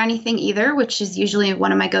room or anything either, which is usually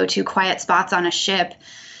one of my go-to quiet spots on a ship.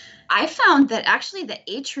 I found that actually the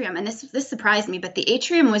atrium, and this surprised me, but the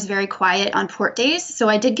atrium was very quiet on port days. So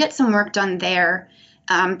I did get some work done there.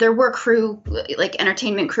 There were crew, like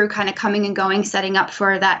entertainment crew kind of coming and going, setting up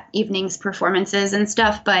for that evening's performances and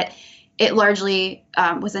stuff. But it largely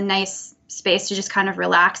was a nice space to just kind of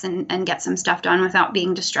relax and get some stuff done without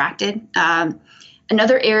being distracted.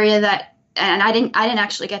 Another area that, and I didn't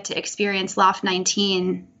actually get to experience Loft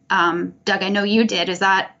 19. Doug, I know you did. Is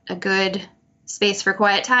that a good space for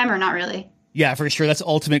quiet time or not really? Yeah, for sure. That's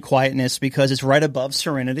ultimate quietness because it's right above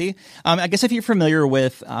Serenity. I guess if you're familiar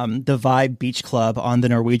with the Vibe Beach Club on the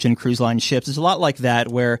Norwegian Cruise Line ships, it's a lot like that,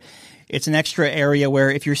 where it's an extra area where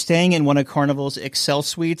if you're staying in one of Carnival's Excel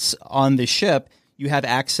suites on the ship, you have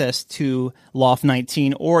access to Loft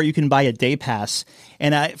 19, or you can buy a day pass.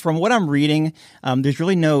 And from what I'm reading, there's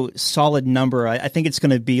really no solid number. I think it's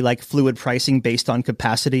going to be like fluid pricing based on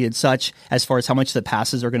capacity and such, as far as how much the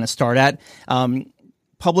passes are going to start at.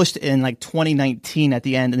 Published in like 2019 at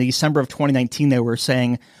the end, in December of 2019, they were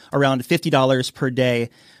saying around $50 per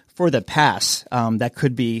day for the pass. That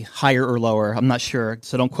could be higher or lower. I'm not sure,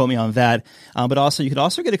 so don't quote me on that. But also, you could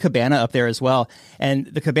also get a cabana up there as well. And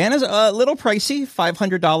the cabana's a little pricey,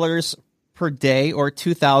 $500 per day or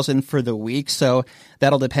 $2,000 for the week. So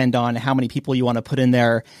that'll depend on how many people you want to put in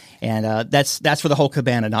there. And that's for the whole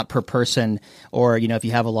cabana, not per person. Or, if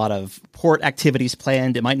you have a lot of port activities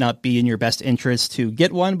planned, it might not be in your best interest to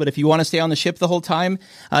get one. But if you want to stay on the ship the whole time,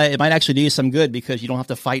 it might actually do you some good because you don't have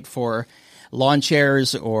to fight for lawn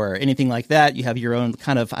chairs or anything like that. You have your own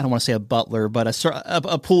kind of, I don't want to say a butler, but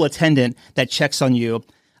a pool attendant that checks on you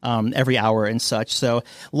every hour and such. So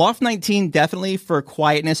Loft 19, definitely for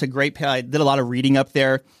quietness, a great place. I did a lot of reading up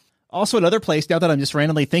there. Also, another place, now that I'm just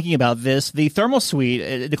randomly thinking about this, the Thermal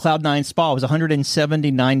Suite, the Cloud9 Spa was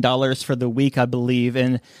 $179 for the week, I believe,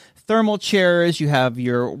 and thermal chairs, you have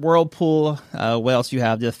your whirlpool. What else? You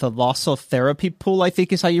have the thalassotherapy pool, I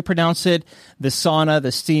think is how you pronounce it. The sauna,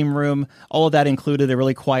 the steam room, all of that included. A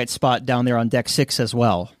really quiet spot down there on deck 6 as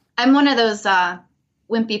well. I'm one of those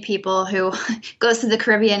wimpy people who goes to the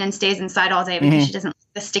Caribbean and stays inside all day because she doesn't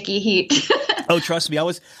like the sticky heat. Oh, trust me, I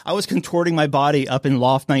was contorting my body up in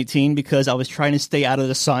Loft 19 because I was trying to stay out of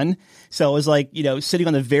the sun. So I was like, sitting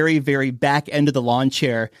on the very, very back end of the lawn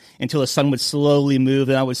chair until the sun would slowly move,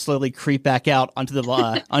 and I would slowly creep back out onto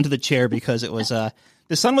the chair because it was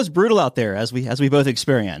the sun was brutal out there, as we both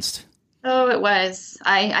experienced. Oh, it was.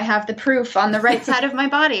 I have the proof on the right side of my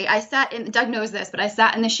body. Doug knows this, but I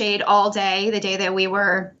sat in the shade all day the day that we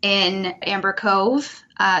were in Amber Cove,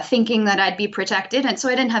 thinking that I'd be protected. And so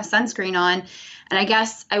I didn't have sunscreen on. And I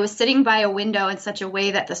guess I was sitting by a window in such a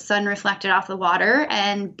way that the sun reflected off the water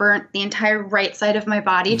and burnt the entire right side of my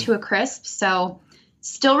body to a crisp. So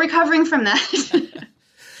still recovering from that.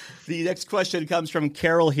 The next question comes from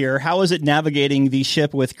Carol here. How is it navigating the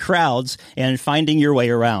ship with crowds and finding your way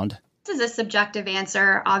around? This is a subjective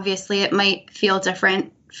answer. Obviously, it might feel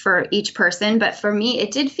different for each person, but for me,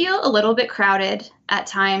 it did feel a little bit crowded at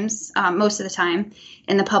times, most of the time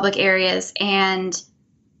in the public areas. And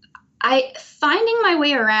finding my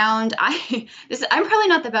way around, I'm probably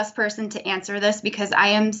not the best person to answer this because I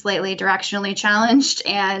am slightly directionally challenged.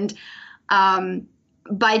 And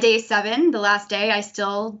by day 7, the last day, I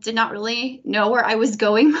still did not really know where I was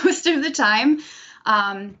going most of the time.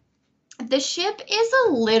 The ship is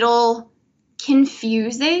a little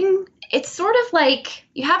confusing. It's sort of like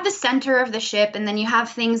you have the center of the ship and then you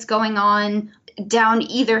have things going on down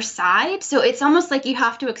either side. So it's almost like you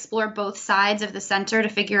have to explore both sides of the center to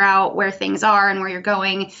figure out where things are and where you're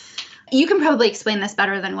going. You can probably explain this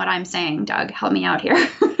better than what I'm saying, Doug. Help me out here.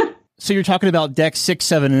 So you're talking about deck 6,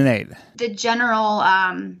 7, and 8. The general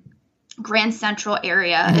Grand Central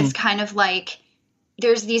area is kind of like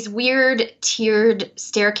there's these weird tiered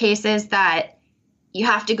staircases that you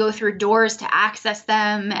have to go through doors to access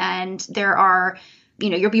them. And there are,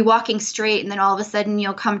 you'll be walking straight and then all of a sudden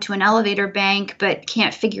you'll come to an elevator bank, but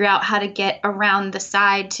can't figure out how to get around the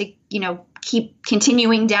side to, keep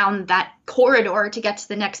continuing down that corridor to get to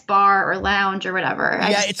the next bar or lounge or whatever.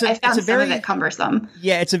 Yeah, I found some of it cumbersome.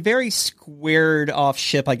 Yeah, it's a very squared off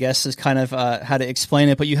ship, I guess, is kind of how to explain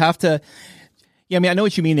it. But you have to... Yeah, I know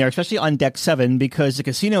what you mean there, especially on Deck 7, because the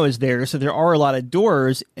casino is there, so there are a lot of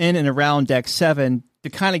doors in and around Deck 7 to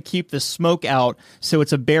kind of keep the smoke out, so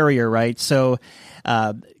it's a barrier, right? So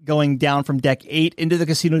going down from Deck 8 into the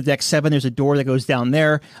casino to Deck 7, there's a door that goes down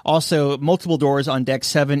there. Also, multiple doors on Deck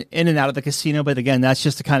 7 in and out of the casino, but again, that's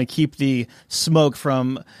just to kind of keep the smoke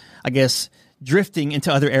from, I guess, drifting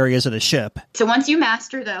into other areas of the ship. So once you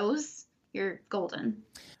master those, you're golden.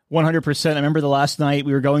 100%. I remember the last night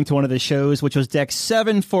we were going to one of the shows, which was Deck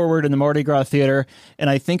 7 forward in the Mardi Gras Theater, and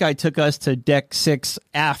I think I took us to Deck 6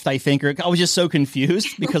 aft, I was just so confused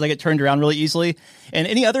because I get turned around really easily. And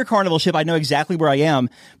any other Carnival ship, I know exactly where I am,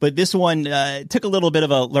 but this one took a little bit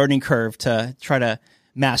of a learning curve to try to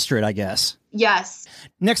master it, I guess. Yes.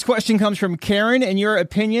 Next question comes from Karen. In your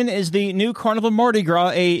opinion, is the new Carnival Mardi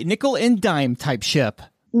Gras a nickel and dime type ship?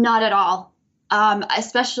 Not at all.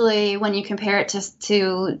 Especially when you compare it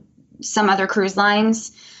to some other cruise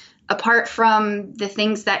lines. Apart from the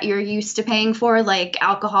things that you're used to paying for, like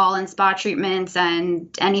alcohol and spa treatments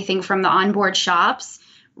and anything from the onboard shops,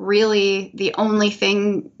 really the only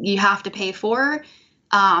thing you have to pay for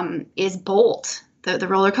is Bolt, the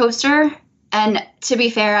roller coaster. And to be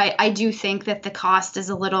fair, I do think that the cost is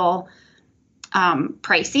a little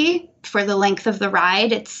pricey for the length of the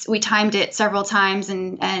ride. We timed it several times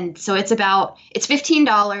and so it's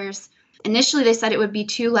 $15. Initially they said it would be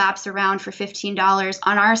 2 laps around for $15.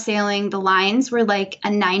 On our sailing, the lines were like a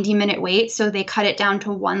 90-minute wait, so they cut it down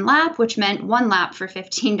to 1 lap, which meant 1 lap for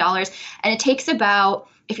 $15. And it takes about,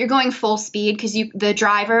 if you're going full speed, because the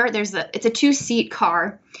driver, it's a 2-seat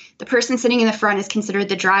car. The person sitting in the front is considered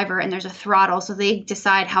the driver, and there's a throttle, so they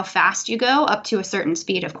decide how fast you go, up to a certain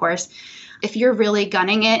speed, of course. If you're really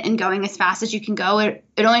gunning it and going as fast as you can go, it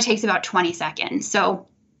only takes about 20 seconds. So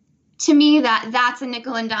to me, that's a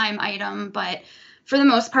nickel and dime item. But for the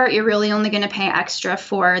most part, you're really only going to pay extra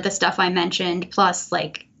for the stuff I mentioned, plus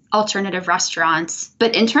like alternative restaurants.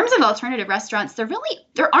 But in terms of alternative restaurants, there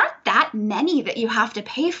aren't that many that you have to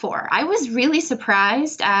pay for. I was really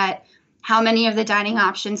surprised at how many of the dining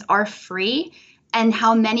options are free and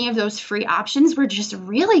how many of those free options were just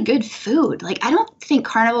really good food. Like, I don't think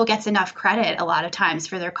Carnival gets enough credit a lot of times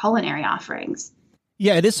for their culinary offerings.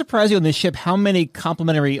 Yeah, it is surprising on this ship how many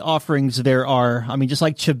complimentary offerings there are. I mean, just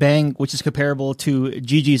like Chibang, which is comparable to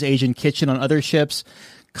Gigi's Asian Kitchen on other ships,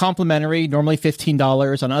 complimentary, normally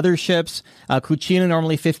 $15 on other ships. Cucina,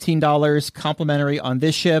 normally $15, complimentary on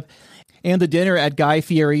this ship. And the dinner at Guy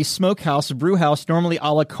Fieri's Smokehouse Brewhouse, normally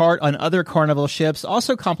a la carte on other Carnival ships,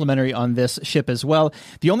 also complimentary on this ship as well.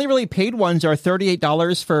 The only really paid ones are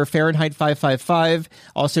 $38 for Fahrenheit 555,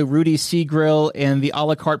 also Rudy's Sea Grill, and the a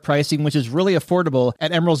la carte pricing, which is really affordable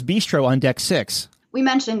at Emerald's Bistro on Deck 6. We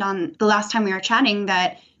mentioned on the last time we were chatting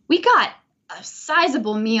that we got a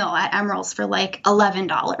sizable meal at Emerald's for like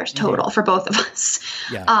 $11 total for both of us,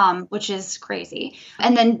 which is crazy.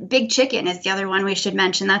 And then Big Chicken is the other one we should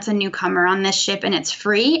mention. That's a newcomer on this ship, and it's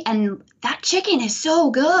free. And that chicken is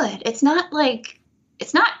so good. It's not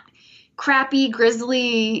crappy,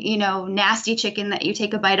 grizzly, nasty chicken that you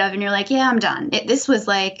take a bite of and you're like, yeah, I'm done. This was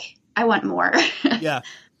like, I want more. Yeah.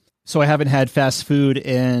 So I haven't had fast food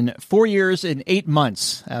in 4 years and 8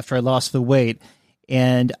 months after I lost the weight.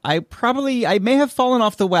 And I may have fallen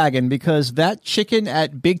off the wagon because that chicken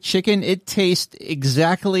at Big Chicken, it tastes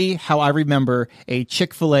exactly how I remember a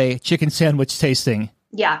Chick-fil-A chicken sandwich tasting.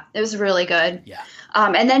 Yeah, it was really good. Yeah.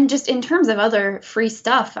 And then just in terms of other free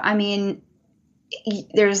stuff, I mean,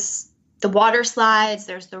 there's the water slides,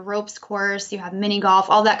 there's the ropes course, you have mini golf,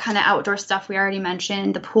 all that kind of outdoor stuff we already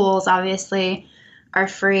mentioned. The pools, obviously, are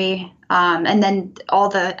free. And then all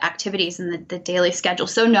the activities in the daily schedule.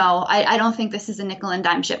 So no, I don't think this is a nickel and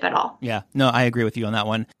dime ship at all. Yeah, no, I agree with you on that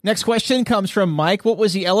one. Next question comes from Mike. What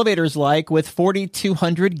was the elevators like with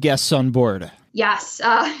 4,200 guests on board? Yes,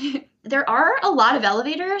 there are a lot of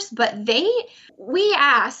elevators, but we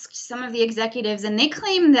asked some of the executives and they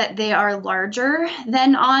claim that they are larger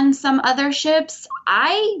than on some other ships.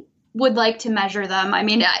 I would like to measure them. I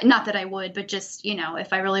mean, not that I would, but just,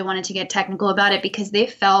 if I really wanted to get technical about it, because they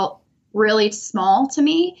felt really small to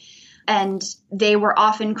me and they were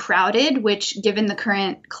often crowded, which given the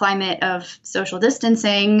current climate of social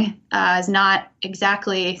distancing is not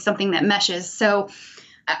exactly something that meshes. So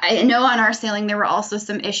I know on our sailing, there were also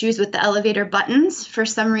some issues with the elevator buttons. For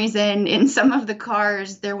some reason, in some of the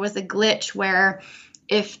cars, there was a glitch where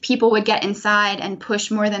if people would get inside and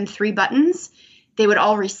push more than 3 buttons, they would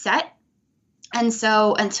all reset. And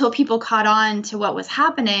so until people caught on to what was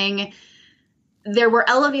happening, there were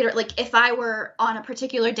if I were on a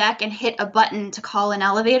particular deck and hit a button to call an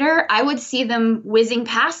elevator, I would see them whizzing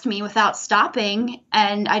past me without stopping.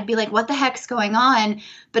 And I'd be like, what the heck's going on?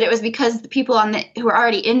 But it was because the people who were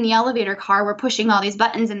already in the elevator car were pushing all these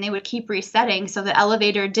buttons and they would keep resetting. So the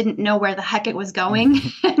elevator didn't know where the heck it was going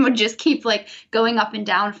and would just keep going up and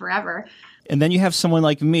down forever. And then you have someone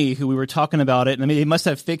like me who we were talking about it. And I mean, they must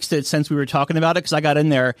have fixed it since we were talking about it because I got in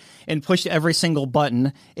there and pushed every single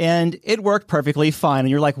button and it worked perfectly fine. And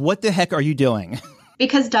you're like, what the heck are you doing?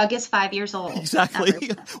 Because Doug is 5 years old. Exactly.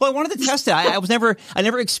 Well, I wanted to test it. I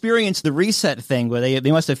never experienced the reset thing, but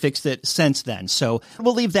they must have fixed it since then. So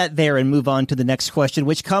we'll leave that there and move on to the next question,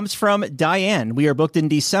 which comes from Diane. We are booked in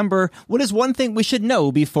December. What is one thing we should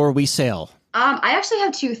know before we sail? I actually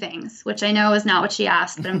have 2 things, which I know is not what she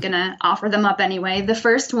asked, but I'm going to offer them up anyway. The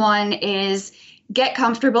first one is get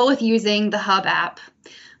comfortable with using the Hub app.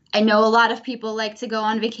 I know a lot of people like to go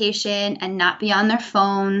on vacation and not be on their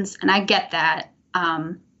phones, and I get that.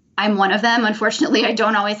 I'm one of them. Unfortunately, I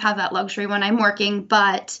don't always have that luxury when I'm working,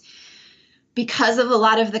 but because of a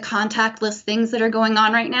lot of the contactless things that are going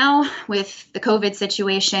on right now with the COVID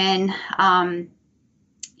situation,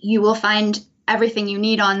 you will find everything you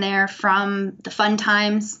need on there, from the fun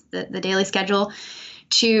times, the daily schedule,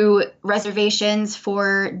 to reservations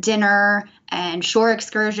for dinner and shore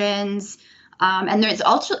excursions. And there's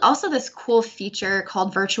also this cool feature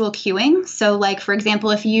called virtual queuing. So for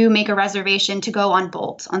example, if you make a reservation to go on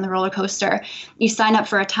Bolt on the roller coaster, you sign up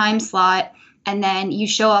for a time slot and then you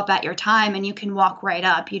show up at your time and you can walk right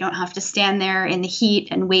up. You don't have to stand there in the heat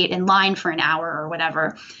and wait in line for an hour or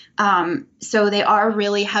whatever. So they are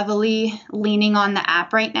really heavily leaning on the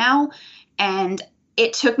app right now. And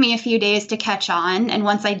it took me a few days to catch on. And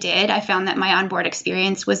once I did, I found that my onboard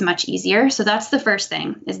experience was much easier. So that's the first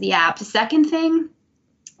thing, is the app. The second thing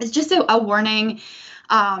is just a warning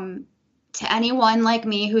to anyone like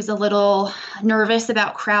me who's a little nervous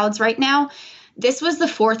about crowds right now. This was the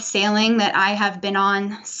 4th sailing that I have been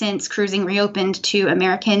on since cruising reopened to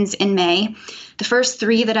Americans in May. The first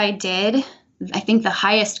 3 that I did, I think the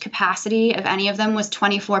highest capacity of any of them was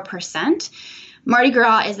 24%. Mardi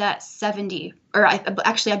Gras is at 70, or I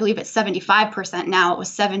believe it's 75% now. It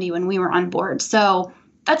was 70 when we were on board. So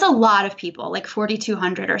that's a lot of people,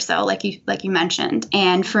 4,200 or so, like you mentioned.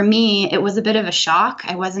 And for me, it was a bit of a shock.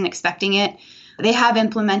 I wasn't expecting it. They have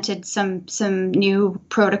implemented some new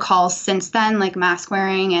protocols since then, like mask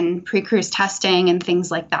wearing and pre-cruise testing and things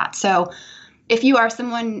like that. So if you are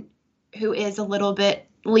someone who is a little bit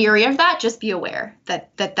leery of that, just be aware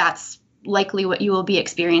that that's likely what you will be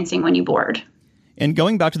experiencing when you board. And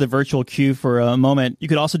going back to the virtual queue for a moment, you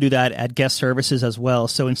could also do that at guest services as well.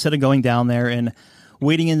 So instead of going down there and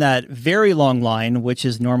waiting in that very long line, which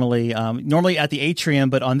is normally at the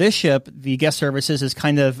atrium, but on this ship, the guest services is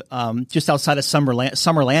kind of just outside of summer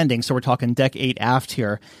landing. So we're talking deck 8 aft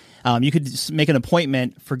here. You could make an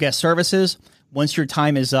appointment for guest services. Once your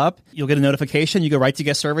time is up, you'll get a notification. You go right to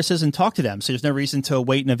guest services and talk to them. So there's no reason to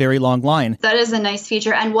wait in a very long line. That is a nice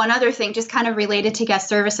feature. And one other thing, just kind of related to guest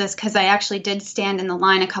services, because I actually did stand in the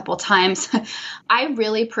line a couple times. I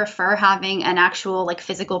really prefer having an actual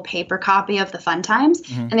physical paper copy of the fun times.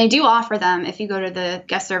 Mm-hmm. And they do offer them if you go to the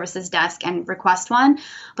guest services desk and request one.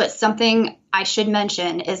 But something I should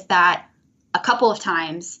mention is that a couple of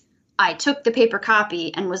times I took the paper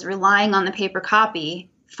copy and was relying on the paper copy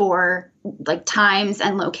for times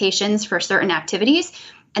and locations for certain activities.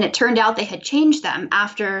 And it turned out they had changed them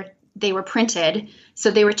after they were printed.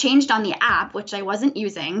 So they were changed on the app, which I wasn't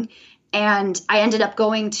using. And I ended up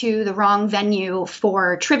going to the wrong venue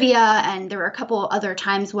for trivia. And there were a couple other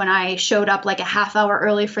times when I showed up a half hour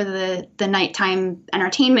early for the nighttime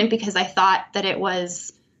entertainment because I thought that it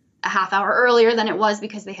was a half hour earlier than it was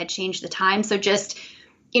because they had changed the time. So just,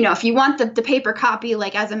 if you want the paper copy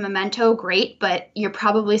as a memento, great, but you're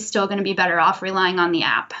probably still going to be better off relying on the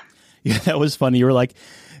app. Yeah, that was funny. You were like,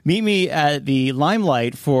 meet me at the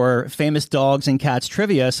Limelight for famous dogs and cats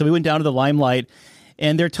trivia. So we went down to the Limelight,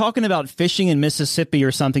 and they're talking about fishing in Mississippi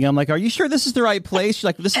or something. I'm like, are you sure this is the right place? She's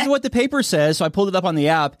like, this is what the paper says. So I pulled it up on the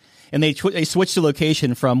app, and they switched the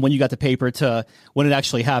location from when you got the paper to when it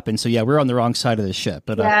actually happened. So yeah, we're on the wrong side of the ship.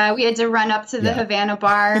 But yeah, we had to run up to the Havana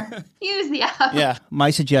bar, use the app. Yeah, my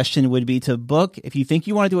suggestion would be to book, if you think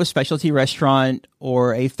you want to do a specialty restaurant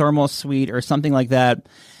or a thermal suite or something like that.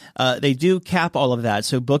 They do cap all of that,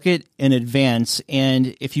 so book it in advance.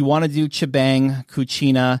 And if you want to do Chibang,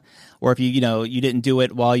 Cucina, or if you didn't do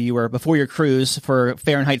it while you were before your cruise for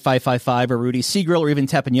Fahrenheit 555 or Rudy Seagrill or even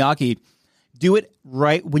teppanyaki, do it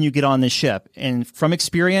right when you get on the ship. And from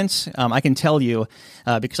experience, I can tell you,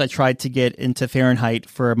 because I tried to get into Fahrenheit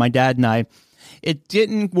for my dad and I, it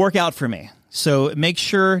didn't work out for me. So make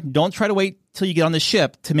sure, don't try to wait till you get on the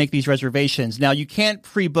ship to make these reservations. Now, you can't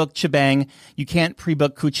pre-book Chibang, you can't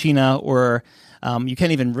pre-book Cucina, or you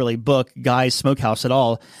can't even really book Guy's Smokehouse at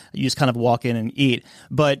all. You just kind of walk in and eat.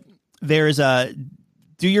 But there's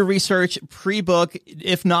do your research, pre-book,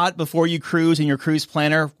 if not before you cruise in your cruise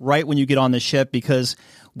planner, right when you get on the ship, because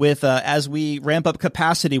with as we ramp up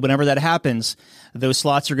capacity, whenever that happens, those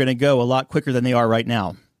slots are going to go a lot quicker than they are right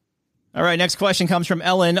now. All right, next question comes from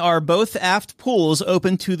Ellen. Are both aft pools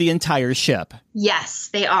open to the entire ship? Yes,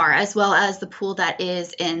 they are, as well as the pool that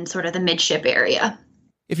is in sort of the midship area.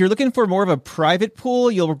 If you're looking for more of a private pool,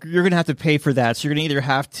 you're going to have to pay for that. So you're going to either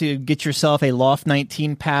have to get yourself a Loft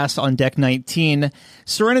 19 pass on Deck 19.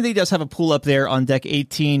 Serenity does have a pool up there on Deck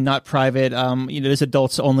 18, not private. There's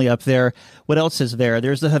adults only up there. What else is there?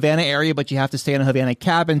 There's the Havana area, but you have to stay in a Havana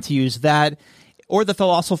cabin to use that. Or the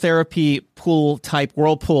thalassotherapy pool type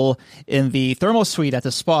whirlpool in the thermal suite at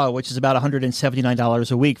the spa, which is about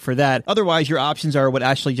 $179 a week for that. Otherwise, your options are what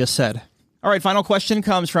Ashley just said. All right, final question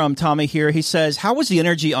comes from Tommy here. He says, how was the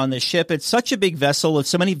energy on the ship? It's such a big vessel with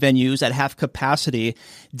so many venues at half capacity.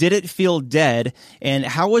 Did it feel dead? And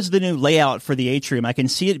how was the new layout for the atrium? I can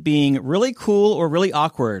see it being really cool or really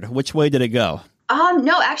awkward. Which way did it go?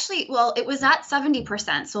 No, actually, well, it was at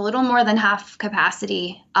 70%, so a little more than half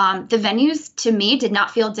capacity. The venues, to me, did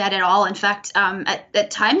not feel dead at all. In fact, at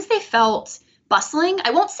times they felt bustling.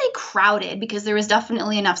 I won't say crowded because there was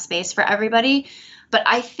definitely enough space for everybody, but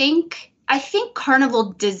I think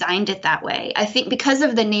Carnival designed it that way. I think because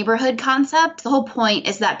of the neighborhood concept, the whole point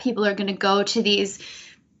is that people are going to go to these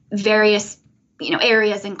various,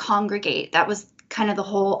 areas and congregate. That was kind of the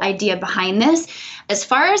whole idea behind this. As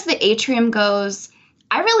far as the atrium goes,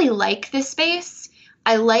 I really like this space.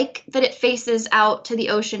 I like that it faces out to the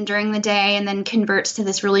ocean during the day and then converts to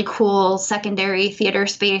this really cool secondary theater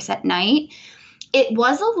space at night. It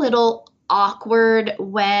was a little awkward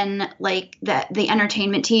when the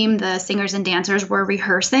entertainment team, the singers and dancers, were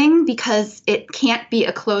rehearsing, because it can't be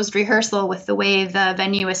a closed rehearsal with the way the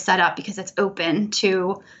venue is set up, because it's open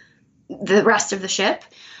to the rest of the ship.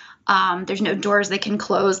 There's no doors they can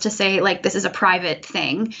close to say, this is a private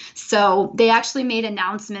thing. So they actually made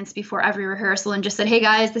announcements before every rehearsal and just said, hey,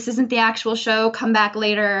 guys, this isn't the actual show. Come back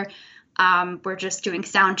later. We're just doing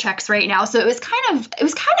sound checks right now. So it was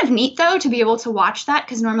kind of neat, though, to be able to watch that,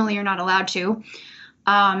 because normally you're not allowed to.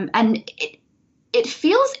 And it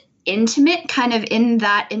feels intimate kind of in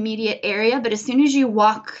that immediate area, but as soon as you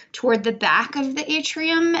walk toward the back of the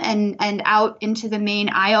atrium and out into the main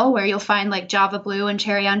aisle where you'll find like Java Blue and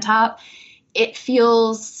Cherry on Top, it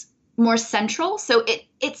feels more central. So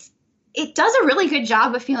it does a really good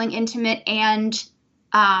job of feeling intimate and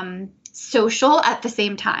social at the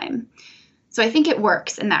same time. So I think it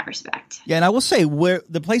works in that respect. Yeah, and I will say where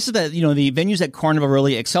the places that, the venues that Carnival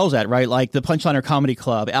really excels at, right? Like the Punchliner Comedy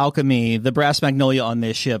Club, Alchemy, the Brass Magnolia on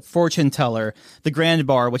this ship, Fortune Teller, the Grand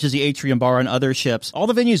Bar, which is the Atrium Bar on other ships. All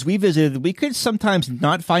the venues we visited, we could sometimes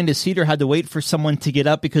not find a seat or had to wait for someone to get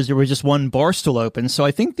up because there was just one bar still open. So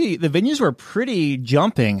I think the venues were pretty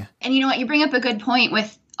jumping. And you know what? You bring up a good point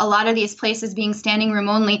with a lot of these places being standing room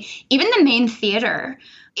only. Even the main theater,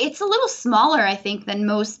 it's a little smaller, I think, than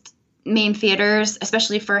most main theaters,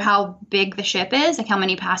 especially for how big the ship is, like how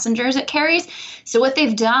many passengers it carries. So what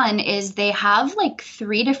they've done is they have like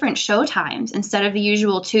 3 different show times instead of the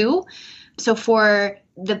usual 2. So for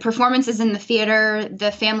the performances in the theater,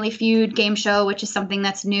 the Family Feud game show, which is something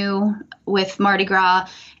that's new with Mardi Gras,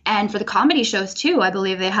 and for the comedy shows too, I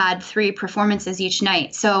believe they had 3 performances each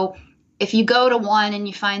night. So if you go to one and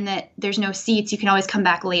you find that there's no seats, you can always come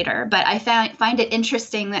back later. But I find it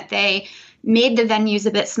interesting that they made the venues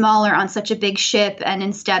a bit smaller on such a big ship, and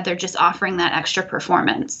instead they're just offering that extra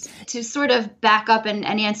performance. To sort of back up and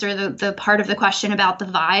answer the part of the question about the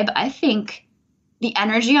vibe, I think the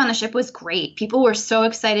energy on the ship was great. People were so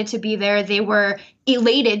excited to be there. They were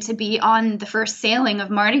elated to be on the first sailing of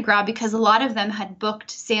Mardi Gras because a lot of them had booked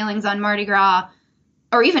sailings on Mardi Gras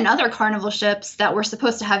or even other Carnival ships that were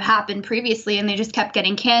supposed to have happened previously, and they just kept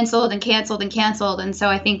getting canceled and canceled and canceled. And so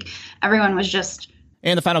I think everyone was just...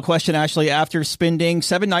 And the final question, Ashley, after spending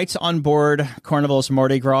 7 nights on board Carnival's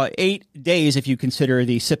Mardi Gras, 8 days if you consider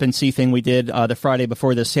the sip and see thing we did the Friday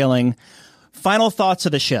before the sailing, final thoughts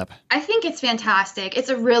of the ship? I think it's fantastic. It's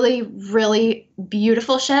a really, really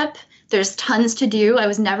beautiful ship. There's tons to do. I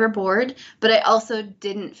was never bored, but I also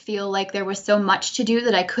didn't feel like there was so much to do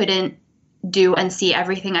that I couldn't do and see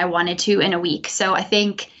everything I wanted to in a week. So I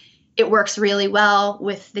think it works really well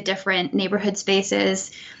with the different neighborhood spaces.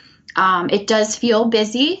 It does feel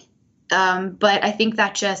busy, but I think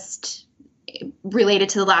that just related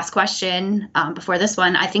to the last question before this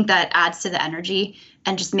one, I think that adds to the energy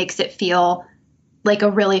and just makes it feel like a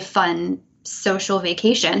really fun social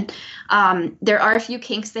vacation. There are a few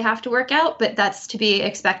kinks they have to work out, but that's to be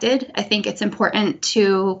expected. I think it's important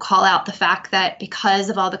to call out the fact that because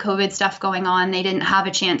of all the COVID stuff going on, they didn't have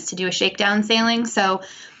a chance to do a shakedown sailing. So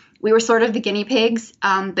we were sort of the guinea pigs,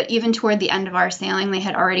 but even toward the end of our sailing, they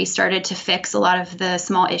had already started to fix a lot of the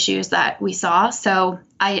small issues that we saw. So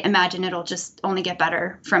I imagine it'll just only get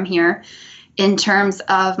better from here. In terms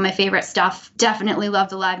of my favorite stuff, definitely love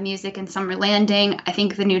the live music and summer landing. I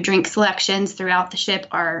think the new drink selections throughout the ship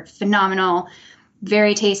are phenomenal,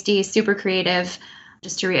 very tasty, super creative.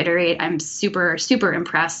 Just to reiterate, I'm super, super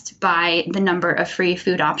impressed by the number of free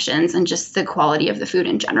food options and just the quality of the food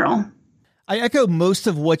in general. I echo most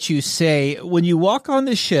of what you say. When you walk on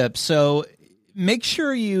the ship, so make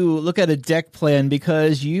sure you look at a deck plan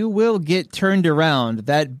because you will get turned around.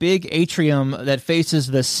 That big atrium that faces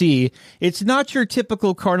the sea, it's not your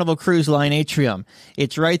typical Carnival Cruise Line atrium.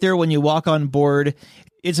 It's right there when you walk on board.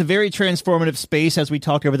 It's a very transformative space, as we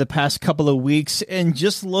talked over the past couple of weeks. And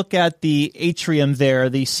just look at the atrium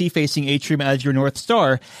there, the sea-facing atrium as your North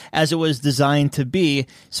Star, as it was designed to be.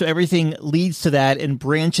 So everything leads to that and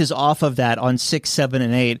branches off of that on 6, 7,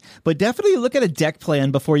 and 8. But definitely look at a deck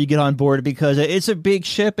plan before you get on board because it's a big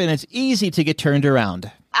ship and it's easy to get turned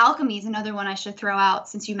around. Alchemy is another one I should throw out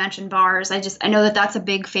since you mentioned bars. I know that that's a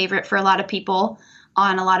big favorite for a lot of people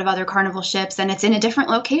on a lot of other Carnival ships, and it's in a different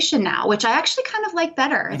location now, which I actually kind of like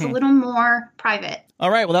better. It's a little more private. All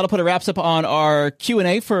right, well, that'll put a wraps up on our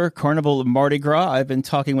Q&A for Carnival Mardi Gras. I've been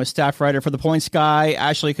talking with staff writer for The Points Guy,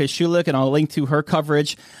 Ashley Kosciulik, and I'll link to her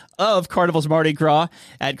coverage of Carnival's Mardi Gras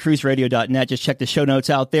at cruiseradio.net. Just check the show notes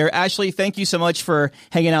out there. Ashley, thank you so much for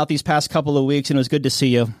hanging out these past couple of weeks, and it was good to see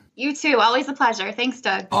you. You too. Always a pleasure. Thanks,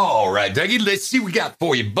 Doug. All right, Dougie, let's see what we got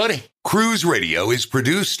for you, buddy. Cruise Radio is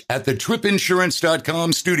produced at the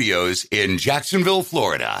tripinsurance.com studios in Jacksonville,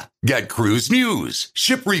 Florida. Get cruise news,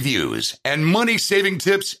 ship reviews, and money-saving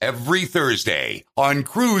tips every Thursday on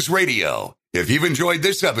Cruise Radio. If you've enjoyed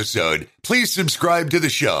this episode, please subscribe to the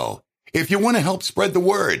show. If you want to help spread the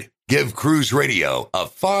word, give Cruise Radio a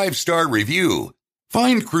 5-star review.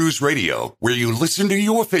 Find Cruise Radio where you listen to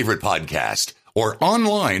your favorite podcast or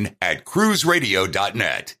online at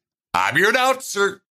cruiseradio.net. I'm your announcer,